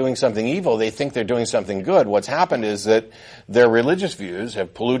that they're doing something evil. They think they're doing something good. What's happened is that their religious views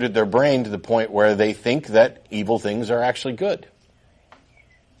have polluted their brain to the point where they think that evil things are actually good.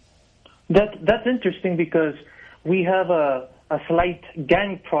 That's interesting because we have a slight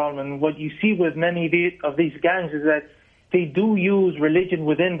gang problem. And what you see with many of these gangs is that they do use religion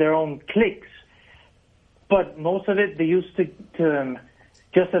within their own cliques, but most of it they use to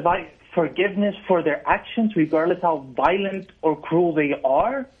justify forgiveness for their actions, regardless how violent or cruel they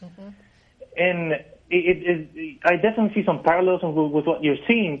are. Mm-hmm. And I definitely see some parallelism with what you're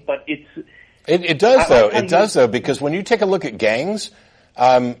seeing, but it does though, because when you take a look at gangs,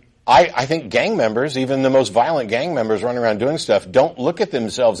 I think gang members, even the most violent gang members running around doing stuff, don't look at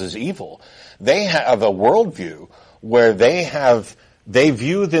themselves as evil. They have a worldview where they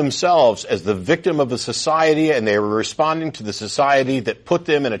view themselves as the victim of a society, and they are responding to the society that put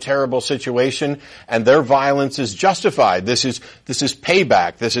them in a terrible situation, and their violence is justified. This is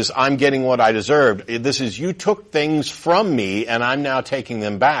payback. This is, I'm getting what I deserved. This is, you took things from me and I'm now taking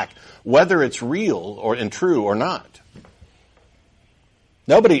them back, whether it's real and true or not.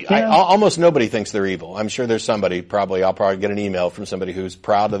 Almost nobody thinks they're evil. I'm sure there's somebody, I'll probably get an email from somebody who's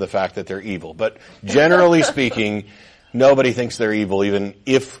proud of the fact that they're evil. But generally speaking, nobody thinks they're evil, even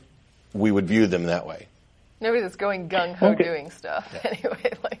if we would view them that way. Nobody that's going gung-ho doing stuff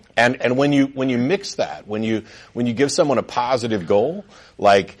anyway. And when you mix that, when you give someone a positive goal,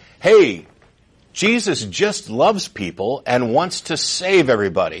 like, hey, Jesus just loves people and wants to save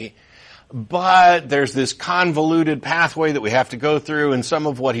everybody, but there's this convoluted pathway that we have to go through, and some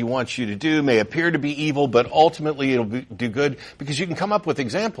of what he wants you to do may appear to be evil, but ultimately it'll do good, because you can come up with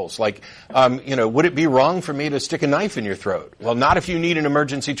examples like, would it be wrong for me to stick a knife in your throat? Well, not if you need an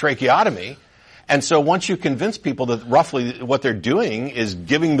emergency tracheotomy. And so once you convince people that roughly what they're doing is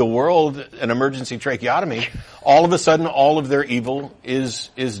giving the world an emergency tracheotomy, all of a sudden all of their evil is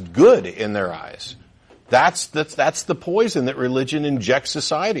good in their eyes. That's the poison that religion injects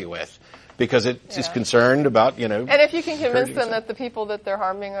society with. Because it is concerned about, And if you can convince them that the people that they're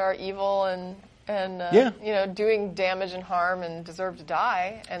harming are evil and doing damage and harm and deserve to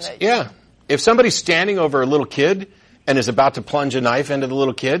die. If somebody's standing over a little kid and is about to plunge a knife into the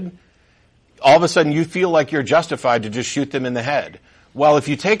little kid, all of a sudden you feel like you're justified to just shoot them in the head. Well, if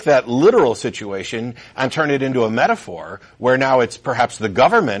you take that literal situation and turn it into a metaphor, where now it's perhaps the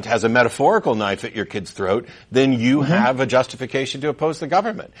government has a metaphorical knife at your kid's throat, then you have a justification to oppose the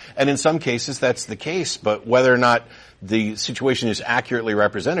government. And in some cases that's the case, but whether or not the situation is accurately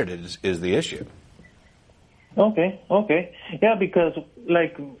represented is the issue. Okay. Yeah, because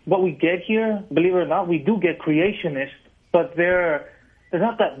like what we get here, believe it or not, we do get creationists, but they're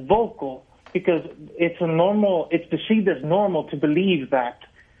not that vocal. Because it's perceived as normal to believe that,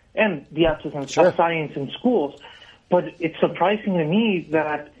 and the absence of science in schools. But it's surprising to me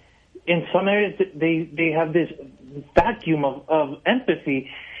that in some areas they have this vacuum of empathy.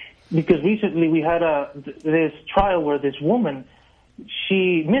 Because recently we had this trial where this woman,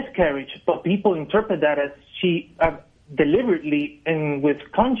 she miscarried, but people interpret that as she deliberately and with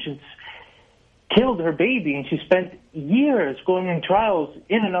conscience killed her baby, and she spent years going in trials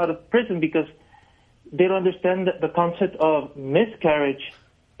in and out of prison because they don't understand the concept of miscarriage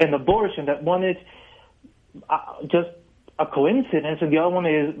and abortion. That one is just a coincidence, and the other one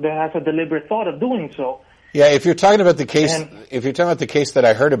is that has a deliberate thought of doing so. Yeah, if you're talking about the case, that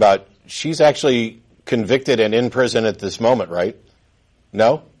I heard about, she's actually convicted and in prison at this moment, right?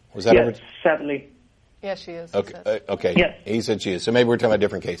 No, was that? Yes, sadly. Yes, she is. Okay. Okay. Yes. He said she is. So maybe we're talking about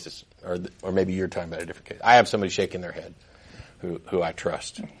different cases, or maybe you're talking about a different case. I have somebody shaking their head, who I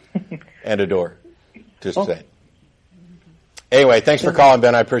trust and adore. Just saying. Anyway, thanks for calling,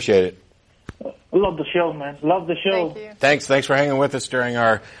 Ben. I appreciate it. Love the show, man. Love the show. Thank you. Thanks for hanging with us during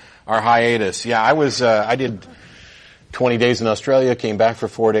our hiatus. Yeah, I did 20 days in Australia, came back for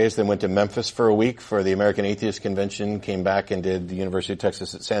 4 days, then went to Memphis for a week for the American Atheist Convention, came back and did the University of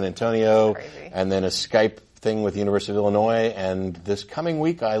Texas at San Antonio, and then a Skype thing with the University of Illinois, and this coming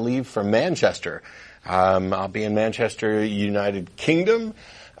week I leave for Manchester. I'll be in Manchester, United Kingdom,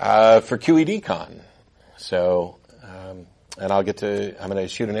 for QEDCon. So, and I'm going to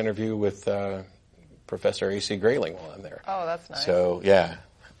shoot an interview with Professor A.C. Grayling while I'm there. Oh, that's nice. So, yeah.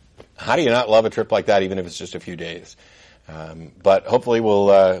 How do you not love a trip like that, even if it's just a few days? But hopefully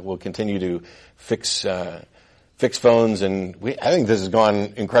we'll continue to fix phones, and I think this has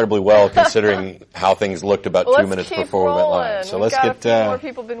gone incredibly well considering how things looked about 2 minutes before we went live. So let's get. A few more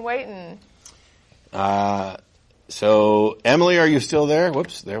people been waiting. So Emily, are you still there?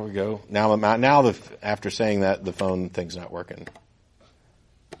 Whoops, there we go. Now after saying that, the phone thing's not working.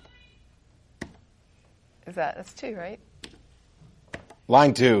 That's 2, right?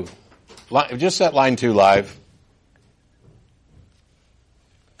 Line 2. Just set line 2 live.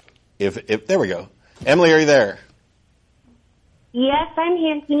 If there we go. Emily, are you there? Yes, I'm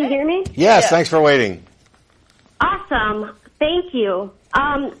here. Can you hear me? Yes, thanks for waiting. Awesome. Thank you.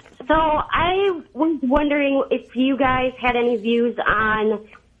 So I was wondering if you guys had any views on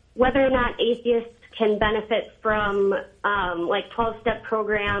whether or not atheists can benefit from like 12-step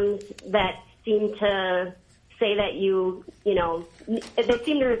programs that seem to say that they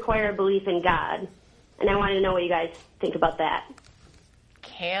seem to require a belief in God. And I wanted to know what you guys think about that.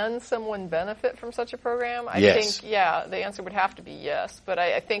 Can someone benefit from such a program? Yes. I think, the answer would have to be yes. But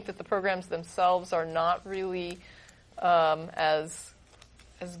I think that the programs themselves are not really as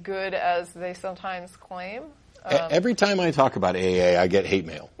good as they sometimes claim. Every time I talk about AA, I get hate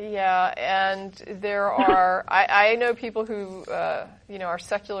mail. Yeah, and there are, I know people who, are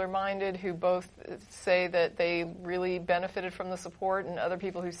secular-minded who both say that they really benefited from the support, and other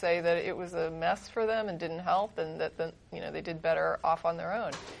people who say that it was a mess for them and didn't help, and that they did better off on their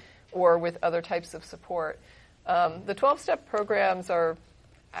own or with other types of support. The 12-step programs are,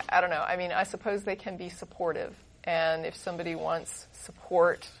 I don't know, I suppose they can be supportive, and if somebody wants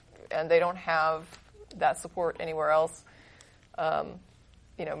support and they don't have that support anywhere else,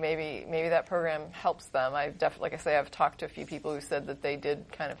 maybe that program helps them. Like I say, I've talked to a few people who said that they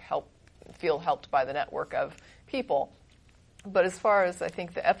did kind of feel helped by the network of people. But as far as I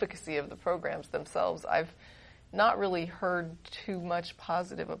think the efficacy of the programs themselves, I've not really heard too much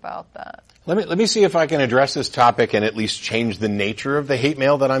positive about that. Let me see if I can address this topic and at least change the nature of the hate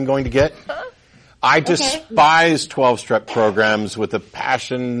mail that I'm going to get. I despise 12-step programs with a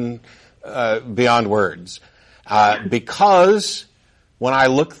passion beyond words, because when I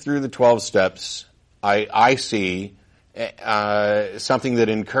look through the 12 steps, I see something that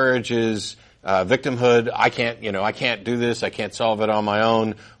encourages victimhood. I can't do this. I can't solve it on my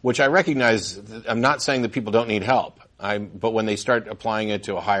own. Which I recognize. I'm not saying that people don't need help. But when they start applying it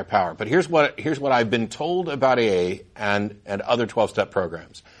to a higher power. But here's what I've been told about AA and other 12-step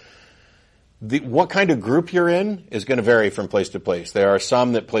programs. What kind of group you're in is going to vary from place to place. There are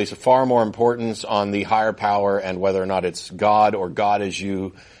some that place far more importance on the higher power and whether or not it's God or God as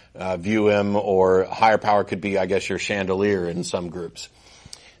you view him, or higher power could be, I guess, your chandelier in some groups,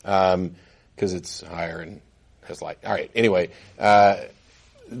 because it's higher and has light. All right. Anyway,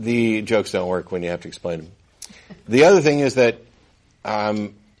 the jokes don't work when you have to explain them. The other thing is that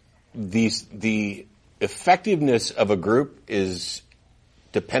the effectiveness of a group is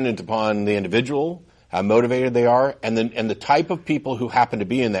dependent upon the individual, how motivated they are, and the type of people who happen to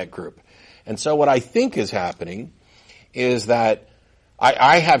be in that group. And so what I think is happening is that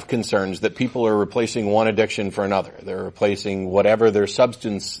I have concerns that people are replacing one addiction for another. They're replacing whatever their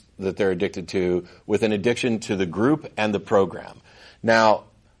substance that they're addicted to with an addiction to the group and the program. Now,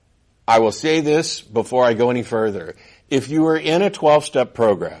 I will say this before I go any further. If you are in a 12-step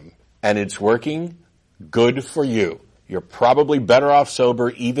program and it's working, good for you. You're probably better off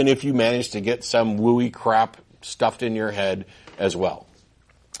sober, even if you manage to get some wooey crap stuffed in your head as well.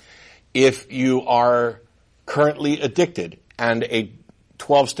 If you are currently addicted and a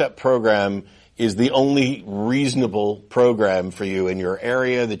 12-step program is the only reasonable program for you in your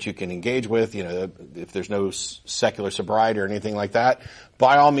area that you can engage with, if there's no secular sobriety or anything like that,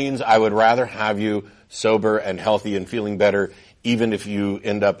 by all means, I would rather have you sober and healthy and feeling better, even if you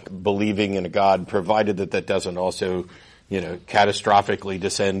end up believing in a God, provided that doesn't also, catastrophically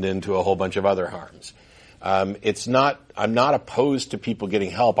descend into a whole bunch of other harms. I'm not opposed to people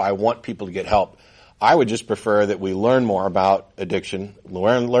getting help. I want people to get help. I would just prefer that we learn more about addiction,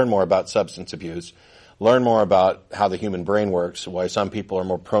 learn more about substance abuse, learn more about how the human brain works, why some people are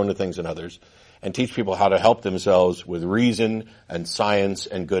more prone to things than others, and teach people how to help themselves with reason and science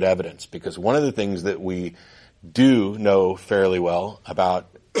and good evidence. Because one of the things that we do know fairly well about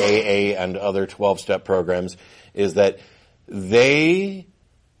AA and other 12-step programs is that they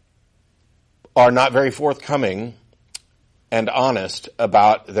are not very forthcoming and honest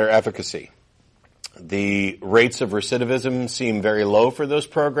about their efficacy. The rates of recidivism seem very low for those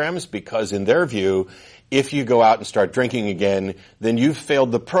programs because, in their view, if you go out and start drinking again, then you've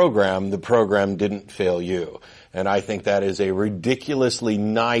failed the program didn't fail you. And I think that is a ridiculously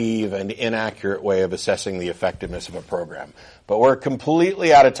naive and inaccurate way of assessing the effectiveness of a program. But we're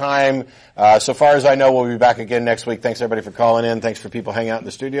completely out of time. So far as I know, we'll be back again next week. Thanks, everybody, for calling in. Thanks for people hanging out in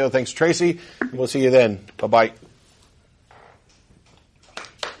the studio. Thanks, Tracie. We'll see you then. Bye-bye.